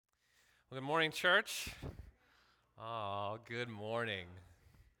Well, good morning, church. Oh, good morning.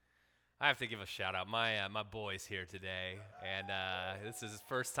 I have to give a shout out. My boy's here today, and this is his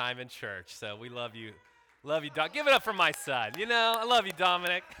first time in church. So we love you, Doc. Give it up for my son. I love you,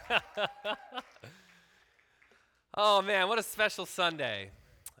 Dominic. Oh man, what a special Sunday.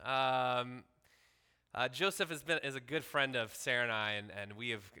 Um, Joseph is a good friend of Sarah and I, and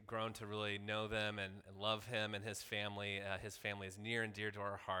we have grown to really know them and love him and his family. His family is near and dear to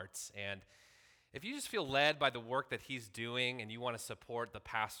our hearts, and if you just feel led by the work that he's doing and you want to support the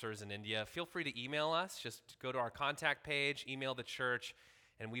pastors in India, feel free to email us. Just go to our contact page, email the church,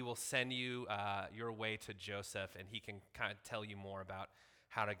 and we will send you your way to Joseph, and he can kind of tell you more about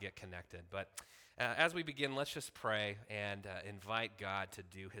how to get connected. But as we begin, let's just pray and invite God to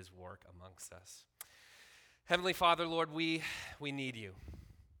do his work amongst us. Heavenly Father, Lord, we need you.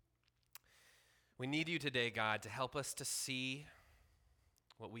 We need you today, God, to help us to see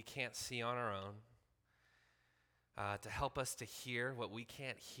what we can't see on our own, to help us to hear what we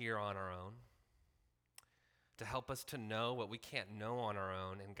can't hear on our own, to help us to know what we can't know on our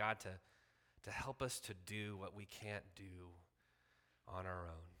own, and God, to help us to do what we can't do on our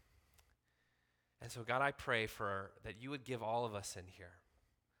own. And so, God, I pray that you would give all of us in here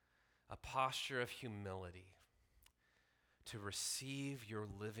a posture of humility to receive your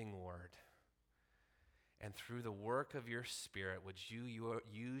living word. And through the work of your Spirit, would you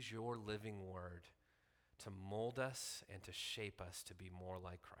use your living word to mold us and to shape us to be more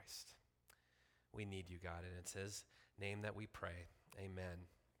like Christ. We need you, God, and it's his name that we pray. Amen.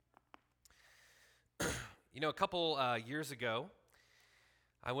 A couple years ago,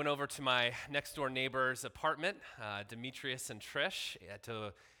 I went over to my next door neighbor's apartment, Demetrius and Trish,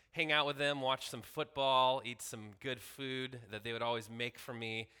 to hang out with them, watch some football, eat some good food that they would always make for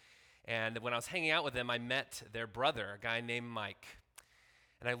me. And when I was hanging out with them, I met their brother, a guy named Mike.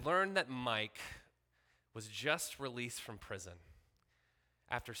 And I learned that Mike was just released from prison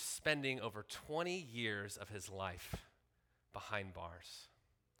after spending over 20 years of his life behind bars.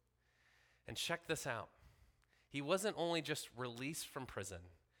 And check this out. He wasn't only just released from prison,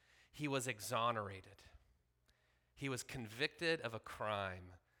 he was exonerated. He was convicted of a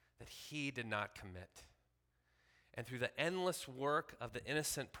crime that he did not commit. And through the endless work of the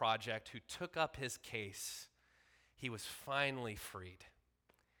Innocent Project, who took up his case, he was finally freed.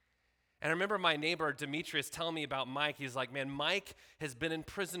 And I remember my neighbor Demetrius telling me about Mike. He's like, man, Mike has been in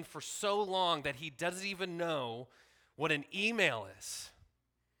prison for so long that he doesn't even know what an email is.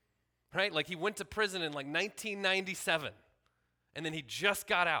 Right? Like he went to prison in like 1997, and then he just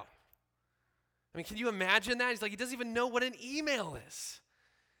got out. I mean, can you imagine that? He's like, he doesn't even know what an email is.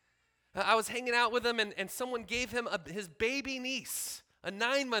 I was hanging out with him, and someone gave him his baby niece, a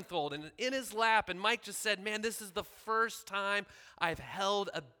 9-month-old, and in his lap, and Mike just said, man, this is the first time I've held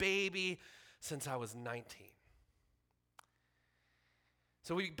a baby since I was 19.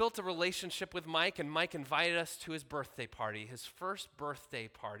 So we built a relationship with Mike, and Mike invited us to his birthday party, his first birthday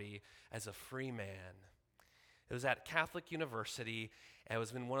party as a free man. It was at Catholic University, and it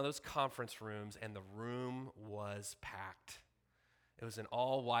was in one of those conference rooms, and the room was packed. It was an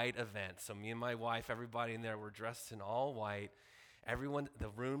all-white event. So me and my wife, everybody in there were dressed in all white. Everyone, the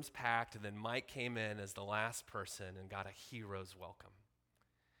room's packed, and then Mike came in as the last person and got a hero's welcome.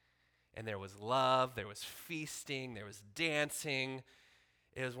 And there was love, there was feasting, there was dancing.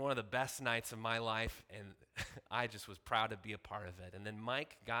 It was one of the best nights of my life, and I just was proud to be a part of it. And then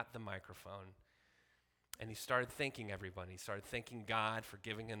Mike got the microphone, and he started thanking everybody. He started thanking God for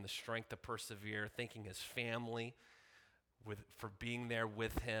giving him the strength to persevere, thanking his family for being there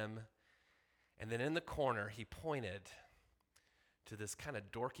with him. And then in the corner, he pointed to this kind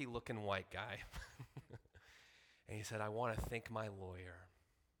of dorky looking white guy. And he said, I want to thank my lawyer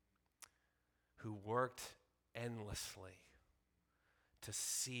who worked endlessly to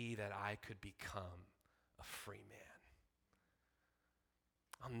see that I could become a free man.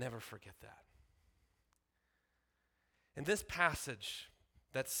 I'll never forget that. In this passage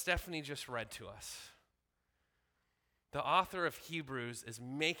that Stephanie just read to us, the author of Hebrews is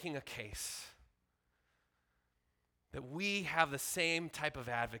making a case that we have the same type of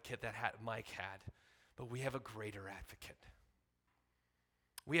advocate that Mike had, but we have a greater advocate.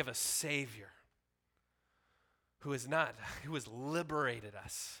 We have a Savior who has liberated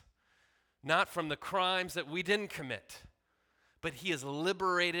us, not from the crimes that we didn't commit, but he has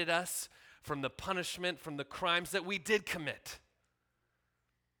liberated us from the punishment, from the crimes that we did commit.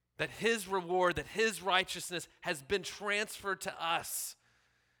 That his reward, that his righteousness has been transferred to us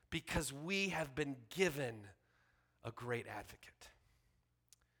because we have been given a great advocate.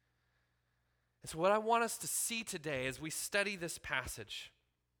 And so what I want us to see today as we study this passage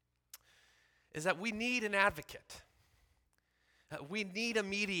is that we need an advocate. We need a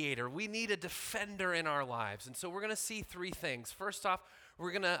mediator. We need a defender in our lives. And so we're going to see three things. First off,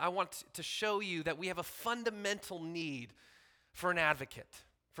 I want to show you that we have a fundamental need for an advocate,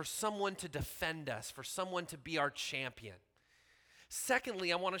 for someone to defend us, for someone to be our champion.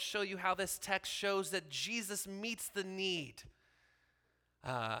 Secondly, I want to show you how this text shows that Jesus meets the need,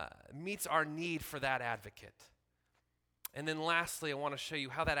 meets our need for that advocate. And then lastly, I want to show you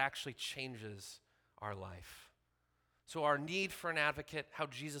how that actually changes our life. So our need for an advocate, how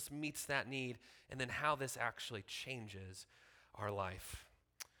Jesus meets that need, and then how this actually changes our life.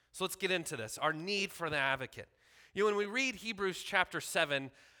 So let's get into this, our need for the advocate. When we read Hebrews chapter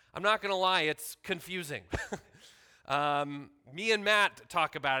 7, I'm not going to lie, it's confusing. Me and Matt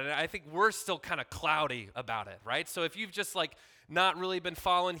talk about it, and I think we're still kind of cloudy about it, right? So if you've just not really been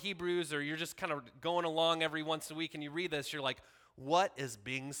following Hebrews, or you're just kind of going along every once a week and you read this, you're like, what is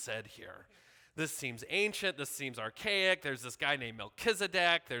being said here? This seems ancient. This seems archaic. There's this guy named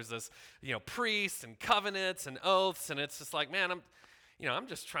Melchizedek. There's this, priests and covenants and oaths. And it's just like, man, I'm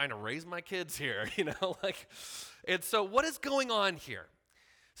just trying to raise my kids here, And so what is going on here?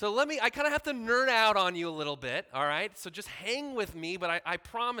 So I kind of have to nerd out on you a little bit, all right? So just hang with me, but I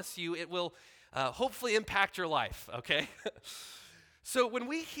promise you it will hopefully impact your life, okay? So when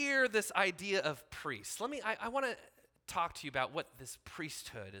we hear this idea of priests, I want to talk to you about what this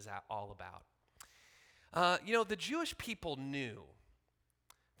priesthood is all about. The Jewish people knew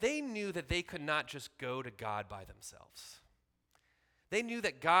that they could not just go to God by themselves. They knew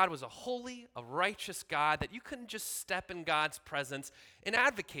that God was a holy, a righteous God, that you couldn't just step in God's presence and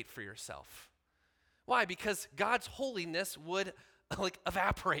advocate for yourself. Why? Because God's holiness would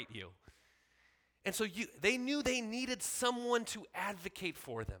evaporate you. And so they knew they needed someone to advocate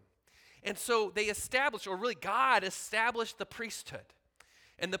for them. And so they established, or really God established, the priesthood.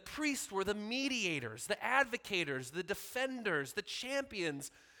 And the priests were the mediators, the advocators, the defenders, the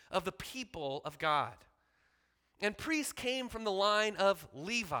champions of the people of God. And priests came from the line of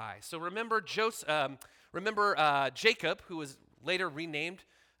Levi. So remember Jacob, who was later renamed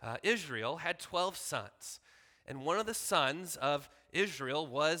Israel, had 12 sons. And one of the sons of Israel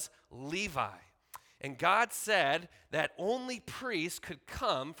was Levi. And God said that only priests could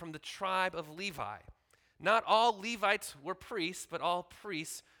come from the tribe of Levi. Not all Levites were priests, but all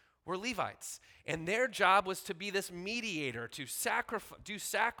priests were Levites. And their job was to be this mediator, to do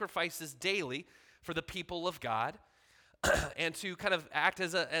sacrifices daily for the people of God, and to kind of act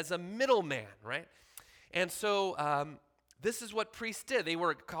as a middleman, right? And so this is what priests did. They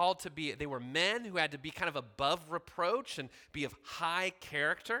were they were men who had to be kind of above reproach and be of high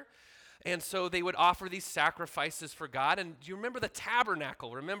character. And so they would offer these sacrifices for God. And do you remember the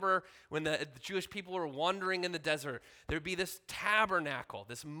tabernacle? Remember when the Jewish people were wandering in the desert? There would be this tabernacle,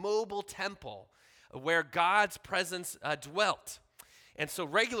 this mobile temple where God's presence dwelt. And so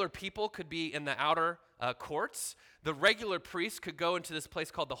regular people could be in the outer courts. The regular priests could go into this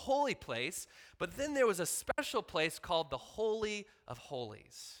place called the holy place. But then there was a special place called the Holy of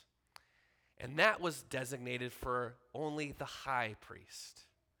Holies. And that was designated for only the high priest.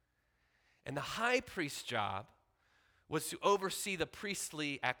 And the high priest's job was to oversee the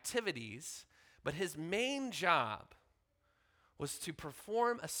priestly activities, but his main job was to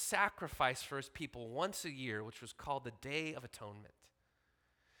perform a sacrifice for his people once a year, which was called the Day of Atonement.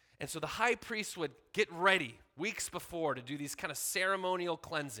 And so the high priest would get ready weeks before to do these kind of ceremonial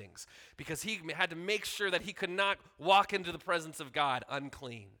cleansings because he had to make sure that he could not walk into the presence of God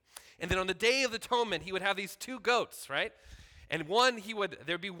unclean. And then on the Day of Atonement, he would have these two goats, right? And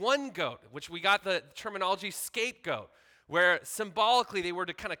there'd be one goat, which we got the terminology scapegoat, where symbolically they were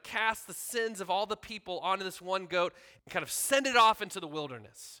to kind of cast the sins of all the people onto this one goat and kind of send it off into the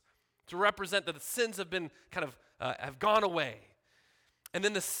wilderness to represent that the sins have been have gone away. And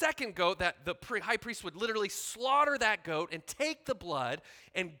then the second goat, that the high priest would literally slaughter that goat and take the blood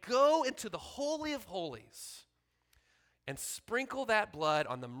and go into the Holy of Holies and sprinkle that blood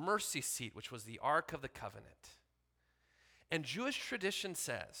on the mercy seat, which was the Ark of the Covenant. And Jewish tradition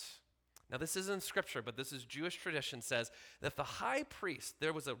says, now this isn't scripture, but this is Jewish tradition, says that the high priest,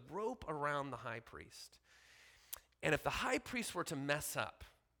 there was a rope around the high priest. And if the high priest were to mess up,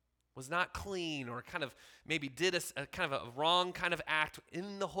 was not clean, or kind of maybe did a kind of a wrong kind of act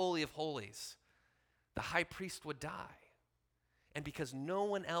in the Holy of Holies, the high priest would die. And because no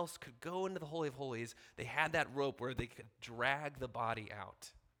one else could go into the Holy of Holies, they had that rope where they could drag the body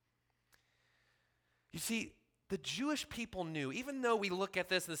out. You see, the Jewish people knew, even though we look at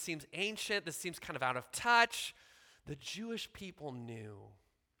this seems ancient, this seems kind of out of touch, the Jewish people knew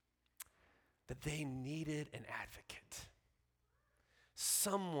that they needed an advocate.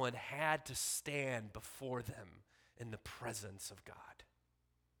 someone had to stand before them in the presence of God.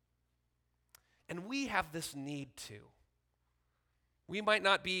 And we have this need too. We might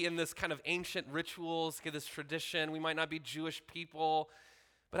not be in this kind of ancient rituals, this tradition. We might not be Jewish people.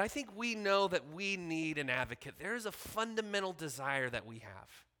 But I think we know that we need an advocate. There is a fundamental desire that we have.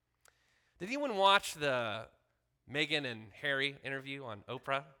 Did anyone watch the Meghan and Harry interview on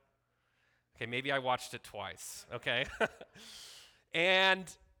Oprah? Okay, maybe I watched it twice, okay? And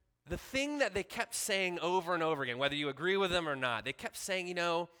the thing that they kept saying over and over again, whether you agree with them or not, they kept saying,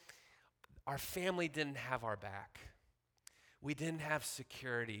 our family didn't have our back. We didn't have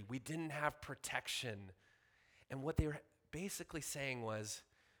security. We didn't have protection. And what they were basically saying was,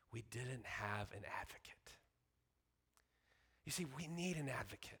 we didn't have an advocate. You see, we need an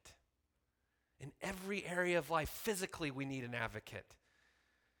advocate. In every area of life, physically, we need an advocate.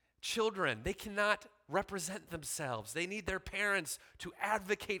 Children, they cannot represent themselves. They need their parents to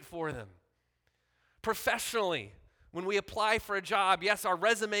advocate for them. Professionally, when we apply for a job, yes, our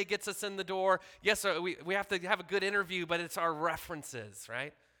resume gets us in the door. Yes, we have to have a good interview, but it's our references,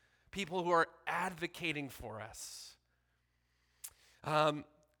 right? People who are advocating for us.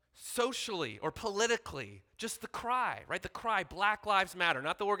 Socially or politically, just the cry, right? The cry, Black Lives Matter,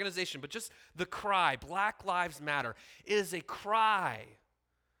 not the organization, but just the cry, Black Lives Matter, is a cry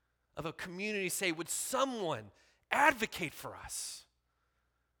of a community say, would someone advocate for us?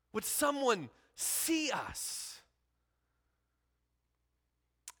 Would someone see us?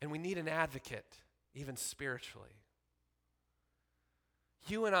 And we need an advocate, even spiritually.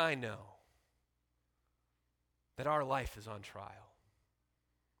 You and I know that our life is on trial.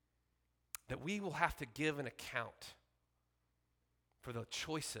 That we will have to give an account for the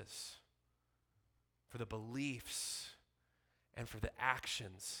choices, for the beliefs, and for the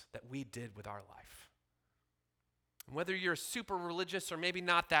actions that we did with our life. And whether you're super religious or maybe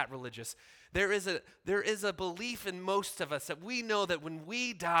not that religious, there is a belief in most of us that we know that when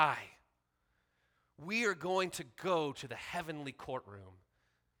we die, we are going to go to the heavenly courtroom.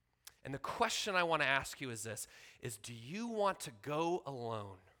 And the question I want to ask you is this, do you want to go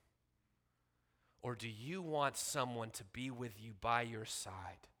alone? Or do you want someone to be with you by your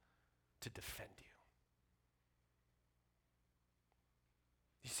side to defend you?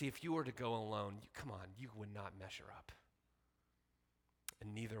 You see, if you were to go alone, come on, you would not measure up.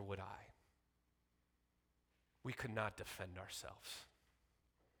 And neither would I. We could not defend ourselves.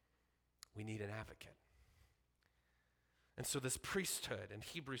 We need an advocate. And so this priesthood in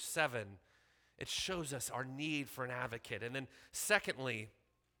Hebrews 7, it shows us our need for an advocate. And then secondly,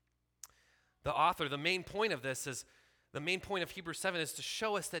 the main point of Hebrews 7 is to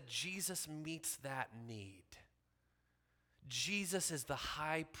show us that Jesus meets that need. Jesus is the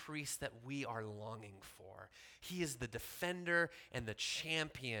high priest that we are longing for. He is the defender and the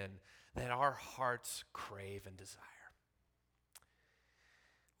champion that our hearts crave and desire.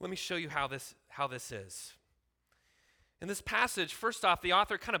 Let me show you how this is. In this passage, first off, the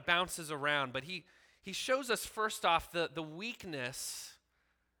author kind of bounces around, but he shows us first off the weakness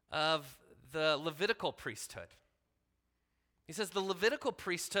of the Levitical priesthood. He says the Levitical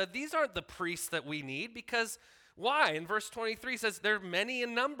priesthood, these aren't the priests that we need because why? In verse 23 says they're many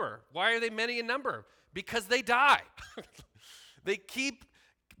in number. Why are they many in number? Because they die. They keep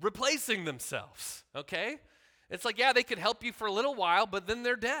replacing themselves, okay? It's like, yeah, they could help you for a little while, but then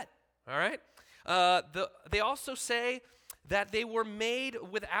they're dead, all right? They also say that they were made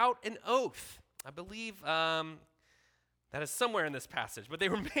without an oath. I believe that is somewhere in this passage, but they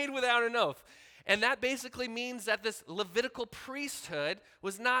were made without an oath. And that basically means that this Levitical priesthood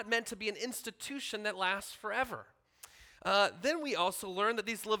was not meant to be an institution that lasts forever. Then we also learn that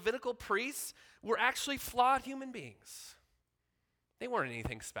these Levitical priests were actually flawed human beings. They weren't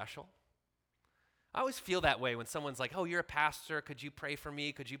anything special. I always feel that way when someone's like, oh, you're a pastor, could you pray for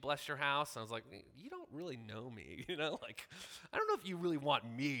me? Could you bless your house? And I was like, you don't really know me, Like, I don't know if you really want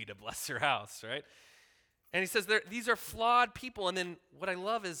me to bless your house, right? And he says these are flawed people. And then what I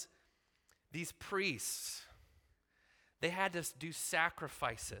love is these priests, they had to do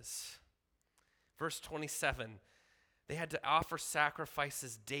sacrifices. Verse 27, they had to offer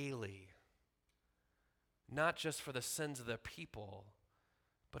sacrifices daily, not just for the sins of the people,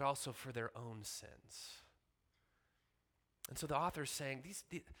 but also for their own sins. And so the author is saying,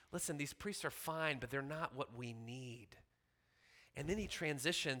 listen, these priests are fine, but they're not what we need. And then he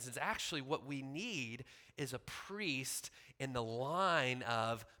transitions, and actually what we need is a priest in the line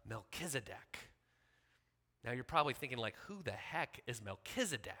of Melchizedek. Now you're probably thinking like, who the heck is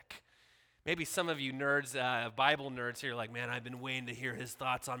Melchizedek? Maybe some of you nerds, Bible nerds here are like, man, I've been waiting to hear his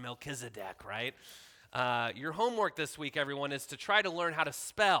thoughts on Melchizedek, right? Your homework this week, everyone, is to try to learn how to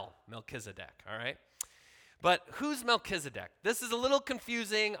spell Melchizedek, all right? But who's Melchizedek? This is a little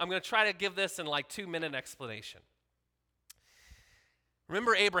confusing. I'm going to try to give this in like 2-minute explanation.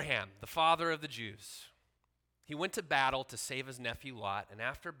 Remember Abraham, the father of the Jews. He went to battle to save his nephew Lot, and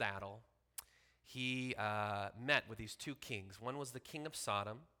after battle, he met with these two kings. One was the king of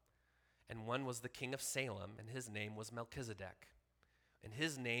Sodom, and one was the king of Salem, and his name was Melchizedek. And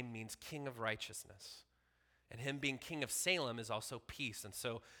his name means king of righteousness. And him being king of Salem is also peace. And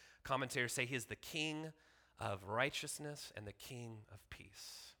so commentators say he is the king of righteousness and the king of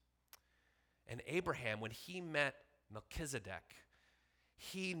peace. And Abraham, when he met Melchizedek,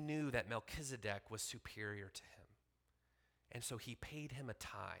 he knew that Melchizedek was superior to him. And so he paid him a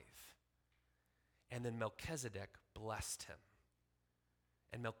tithe. And then Melchizedek blessed him.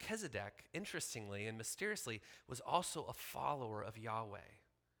 And Melchizedek, interestingly and mysteriously, was also a follower of Yahweh.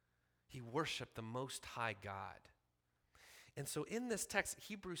 He worshiped the Most High God. And so in this text,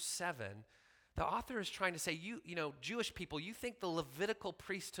 Hebrews 7, the author is trying to say, you know, Jewish people, you think the Levitical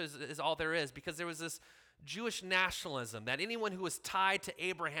priesthood is all there is because there was this Jewish nationalism that anyone who was tied to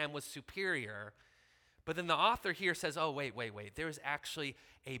Abraham was superior. But then the author here says, oh, wait. There is actually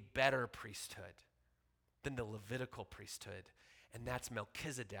a better priesthood than the Levitical priesthood. And that's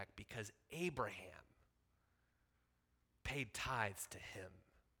Melchizedek because Abraham paid tithes to him.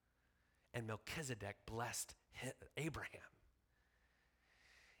 And Melchizedek blessed Abraham.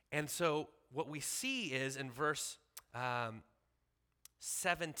 And so what we see is in verse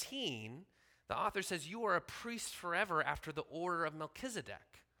 17, the author says, you are a priest forever after the order of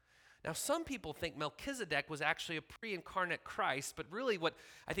Melchizedek. Now, some people think Melchizedek was actually a pre-incarnate Christ, but really what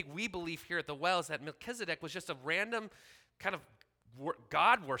I think we believe here at the Well is that Melchizedek was just a random kind of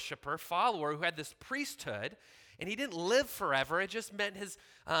God worshiper, follower who had this priesthood, and he didn't live forever. It just meant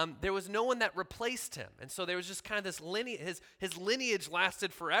there was no one that replaced him. And so there was just kind of this lineage, his lineage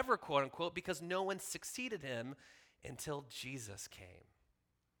lasted forever, quote unquote, because no one succeeded him until Jesus came.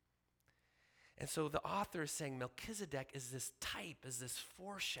 And so the author is saying Melchizedek is this type, is this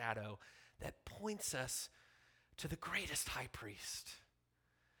foreshadow that points us to the greatest high priest,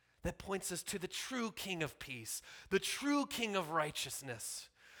 that points us to the true King of peace, the true King of righteousness,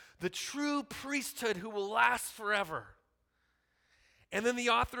 the true priesthood who will last forever. And then the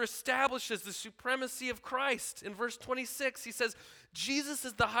author establishes the supremacy of Christ. In verse 26, he says, Jesus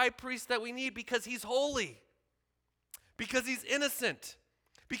is the high priest that we need because he's holy, because he's innocent,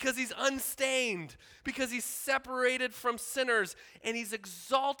 because he's unstained, because he's separated from sinners, and he's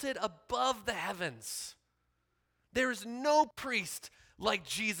exalted above the heavens. There is no priest like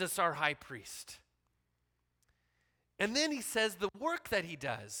Jesus, our high priest. And then he says the work that he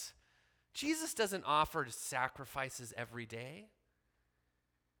does. Jesus doesn't offer sacrifices every day.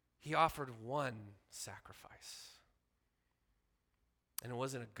 He offered one sacrifice. And it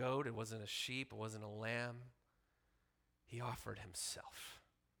wasn't a goat, it wasn't a sheep, it wasn't a lamb. He offered himself.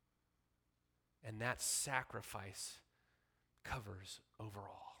 And that sacrifice covers over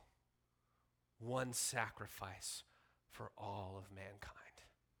all. One sacrifice for all of mankind.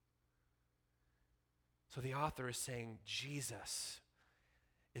 So the author is saying Jesus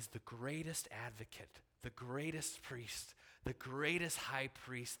is the greatest advocate, the greatest priest, the greatest high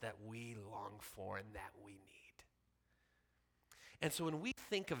priest that we long for and that we need. And so when we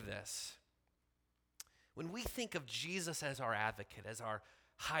think of this, when we think of Jesus as our advocate, as our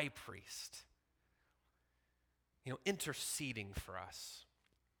high priest, interceding for us,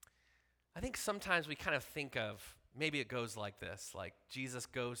 I think sometimes we kind of think of, maybe it goes like this, like Jesus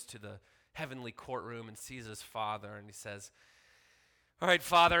goes to the heavenly courtroom and sees his Father and he says, all right,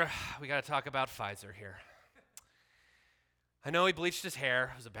 Father, we got to talk about Pfizer here. I know he bleached his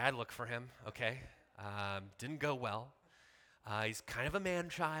hair. It was a bad look for him, okay? Didn't go well. He's kind of a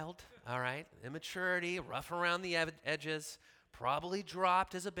man-child, all right? Immaturity, rough around the edges, probably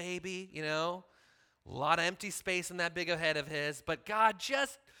dropped as a baby, a lot of empty space in that big head of his. But God,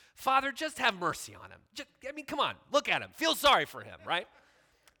 Father, just have mercy on him. Come on, look at him. Feel sorry for him, right?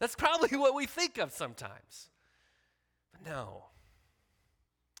 That's probably what we think of sometimes. But no.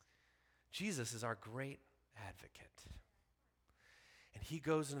 Jesus is our great advocate. And he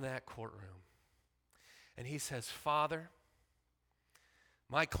goes into that courtroom and he says, Father,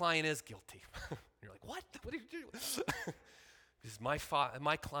 my client is guilty. You're like, what? What did you do? Because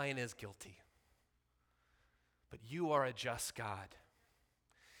my client is guilty. But you are a just God.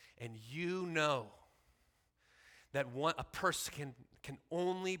 And you know that a person can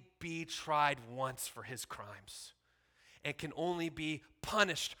only be tried once for his crimes and can only be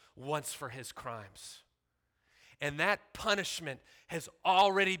punished once for his crimes. And that punishment has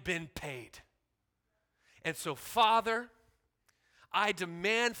already been paid. And so, Father, I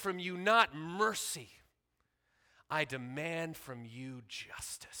demand from you not mercy. I demand from you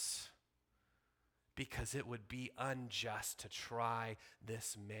justice, because it would be unjust to try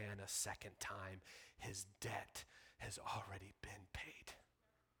this man a second time. His debt has already been paid.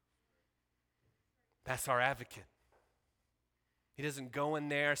 That's our advocate. He doesn't go in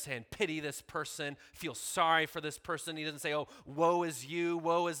there saying, pity this person, feel sorry for this person. He doesn't say, oh, woe is you,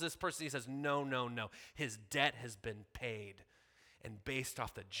 woe is this person. He says, no, no, no. His debt has been paid. And based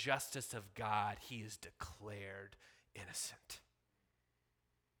off the justice of God, he is declared innocent.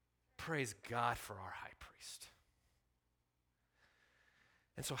 Praise God for our high priest.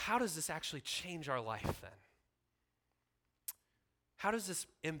 And so how does this actually change our life then? How does this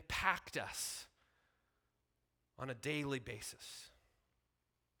impact us on a daily basis?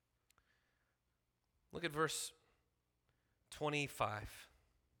 Look at verse 25.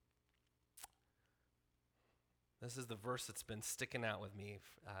 This is the verse that's been sticking out with me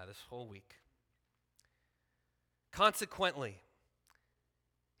this whole week. Consequently,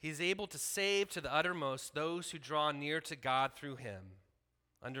 he is able to save to the uttermost those who draw near to God through him.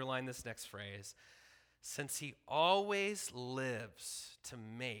 Underline this next phrase. Since he always lives to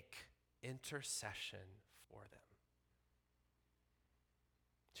make intercession for them.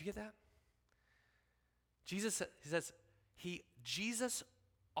 Did you get that? Jesus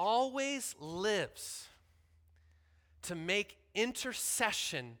always lives to make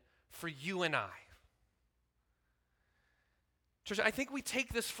intercession for you and I. Church, I think we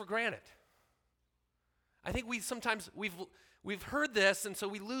take this for granted. I think we've heard this, and so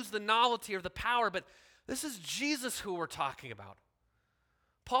we lose the novelty or the power, but this is Jesus who we're talking about.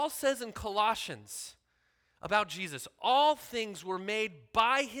 Paul says in Colossians about Jesus, all things were made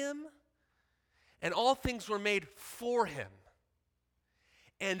by him, and all things were made for him.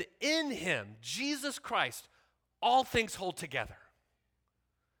 And in him, Jesus Christ, all things hold together.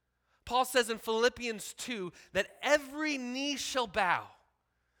 Paul says in Philippians 2 that every knee shall bow,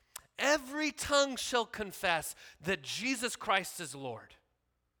 every tongue shall confess that Jesus Christ is Lord.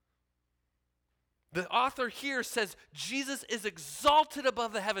 The author here says Jesus is exalted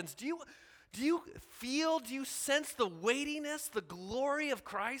above the heavens. Do you sense the weightiness, the glory of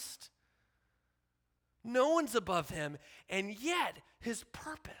Christ? No one's above him, and yet his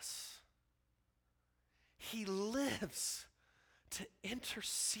purpose, he lives to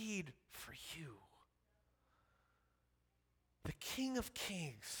intercede for you. The King of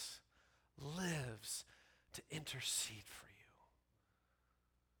Kings lives to intercede for you.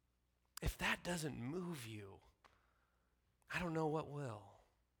 If that doesn't move you, I don't know what will.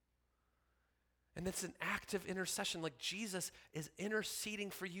 And it's an active intercession, like Jesus is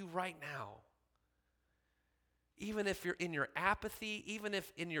interceding for you right now. Even if you're in your apathy, even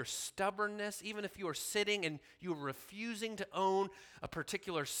if in your stubbornness, even if you are sitting and you're refusing to own a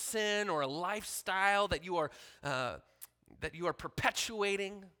particular sin or a lifestyle that you are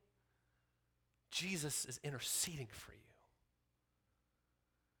perpetuating, Jesus is interceding for you.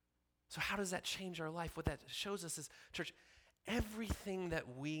 So how does that change our life? What that shows us is, church, everything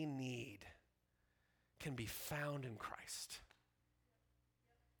that we need can be found in Christ.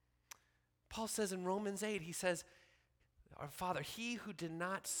 Paul says in Romans 8, he says, our Father, he who did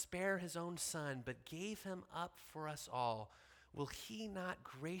not spare his own son, but gave him up for us all, will he not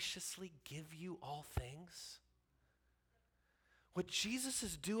graciously give you all things? What Jesus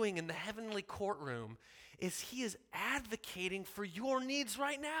is doing in the heavenly courtroom is he is advocating for your needs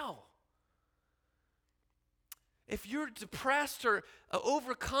right now. If you're depressed or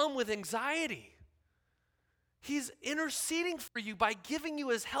overcome with anxiety, he's interceding for you by giving you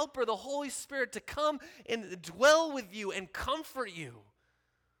his helper, the Holy Spirit, to come and dwell with you and comfort you.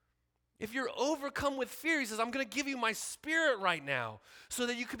 If you're overcome with fear, he says, I'm going to give you my spirit right now so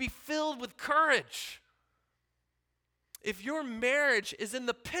that you could be filled with courage. If your marriage is in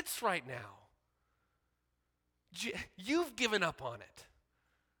the pits right now, you've given up on it.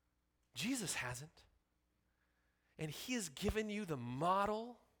 Jesus hasn't. And he has given you the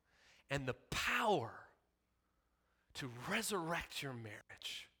model and the power to resurrect your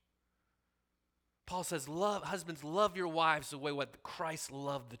marriage. Paul says, husbands, love your wives the way what Christ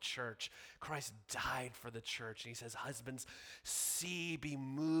loved the church. Christ died for the church. And he says, husbands, be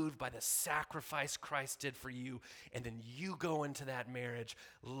moved by the sacrifice Christ did for you. And then you go into that marriage,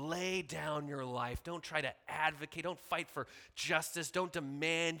 lay down your life. Don't try to advocate. Don't fight for justice. Don't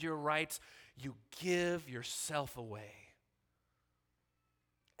demand your rights. You give yourself away.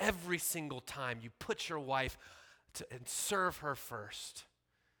 Every single time you put your wife and serve her first.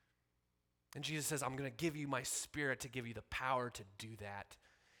 And Jesus says, I'm going to give you my spirit to give you the power to do that.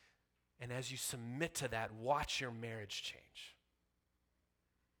 And as you submit to that, watch your marriage change.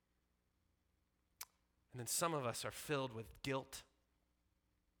 And then some of us are filled with guilt,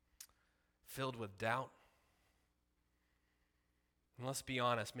 filled with doubt. And let's be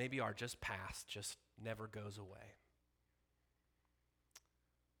honest, maybe our just past just never goes away.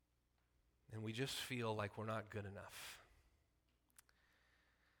 And we just feel like we're not good enough.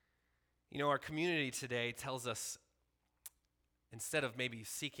 You know, our community today tells us, instead of maybe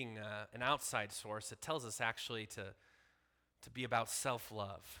seeking an outside source, it tells us actually to be about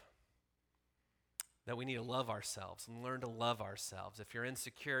self-love. That we need to love ourselves and learn to love ourselves. If you're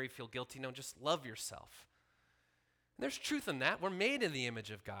insecure, you feel guilty, no, just love yourself. And there's truth in that. We're made in the image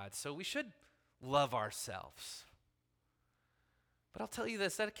of God, so we should love ourselves. But I'll tell you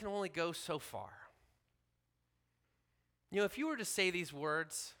this, that it can only go so far. You know, if you were to say these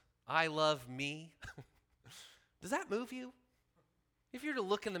words, I love me, does that move you? If you were to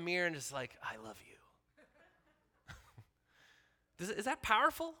look in the mirror and just like, I love you. Is that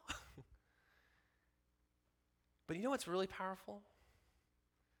powerful? But you know what's really powerful?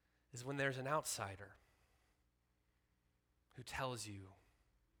 Is when there's an outsider who tells you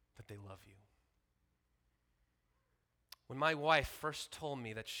that they love you. When my wife first told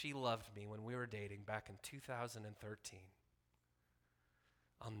me that she loved me when we were dating back in 2013,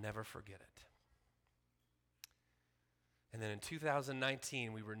 I'll never forget it. And then in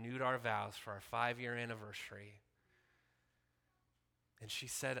 2019, we renewed our vows for our 5-year anniversary. And she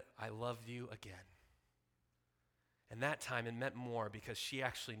said, I love you again. And that time it meant more because she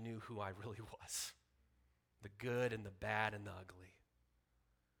actually knew who I really was. The good and the bad and the ugly.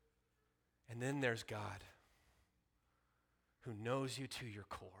 And then there's God, who knows you to your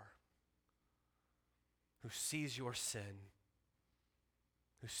core, who sees your sin,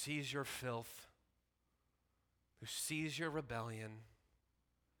 who sees your filth, who sees your rebellion,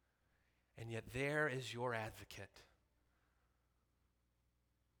 and yet there is your advocate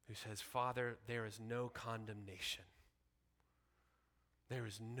who says, Father, there is no condemnation. There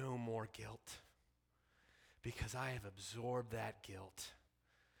is no more guilt because I have absorbed that guilt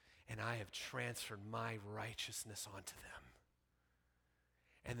and I have transferred my righteousness onto them.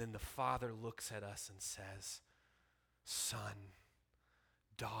 And then the Father looks at us and says, son,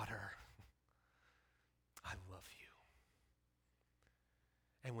 daughter, I love you.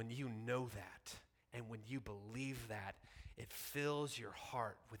 And when you know that, and when you believe that, it fills your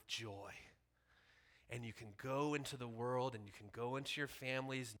heart with joy. And you can go into the world, and you can go into your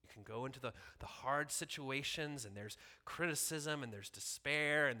families, and you can go into the hard situations, and there's criticism, and there's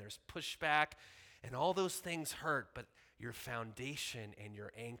despair, and there's pushback, and all those things hurt, but your foundation and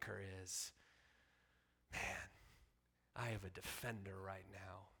your anchor is, man, I have a defender right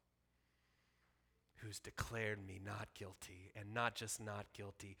now who's declared me not guilty, and not just not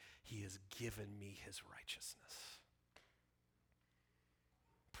guilty, he has given me his righteousness.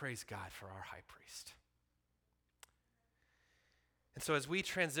 Praise God for our high priest. And so as we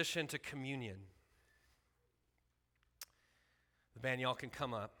transition to communion, the band, y'all can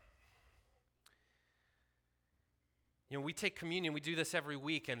come up. You know, we take communion, we do this every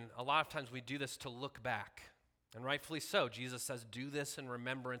week, and a lot of times we do this to look back. And rightfully so. Jesus says, do this in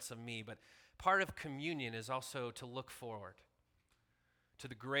remembrance of me. But part of communion is also to look forward to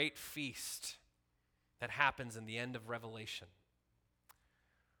the great feast that happens in the end of Revelation,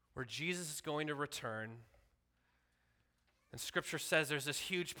 where Jesus is going to return. And Scripture says there's this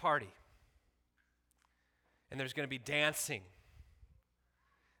huge party. And there's going to be dancing.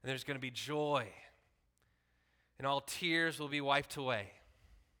 And there's going to be joy. And all tears will be wiped away.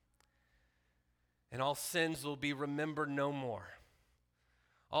 And all sins will be remembered no more.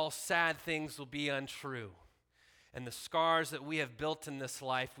 All sad things will be untrue. And the scars that we have built in this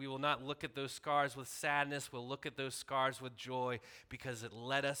life, we will not look at those scars with sadness. We'll look at those scars with joy because it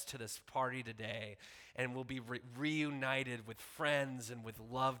led us to this party today. And we'll be reunited with friends and with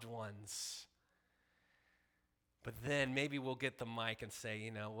loved ones. But then maybe we'll get the mic and say,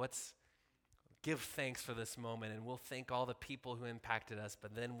 you know, give thanks for this moment, and we'll thank all the people who impacted us,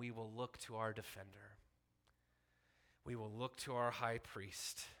 but then we will look to our defender. We will look to our high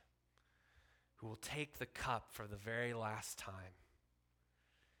priest, who will take the cup for the very last time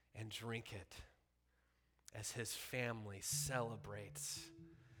and drink it as his family celebrates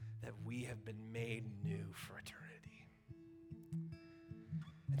that we have been made new for eternity.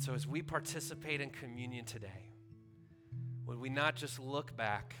 And so as we participate in communion today, would we not just look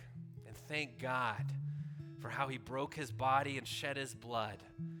back and thank God for how he broke his body and shed his blood,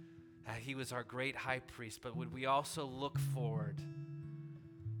 that he was our great high priest, but would we also look forward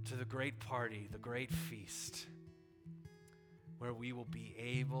to the great party, the great feast, where we will be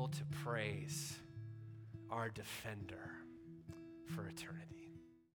able to praise our defender for eternity.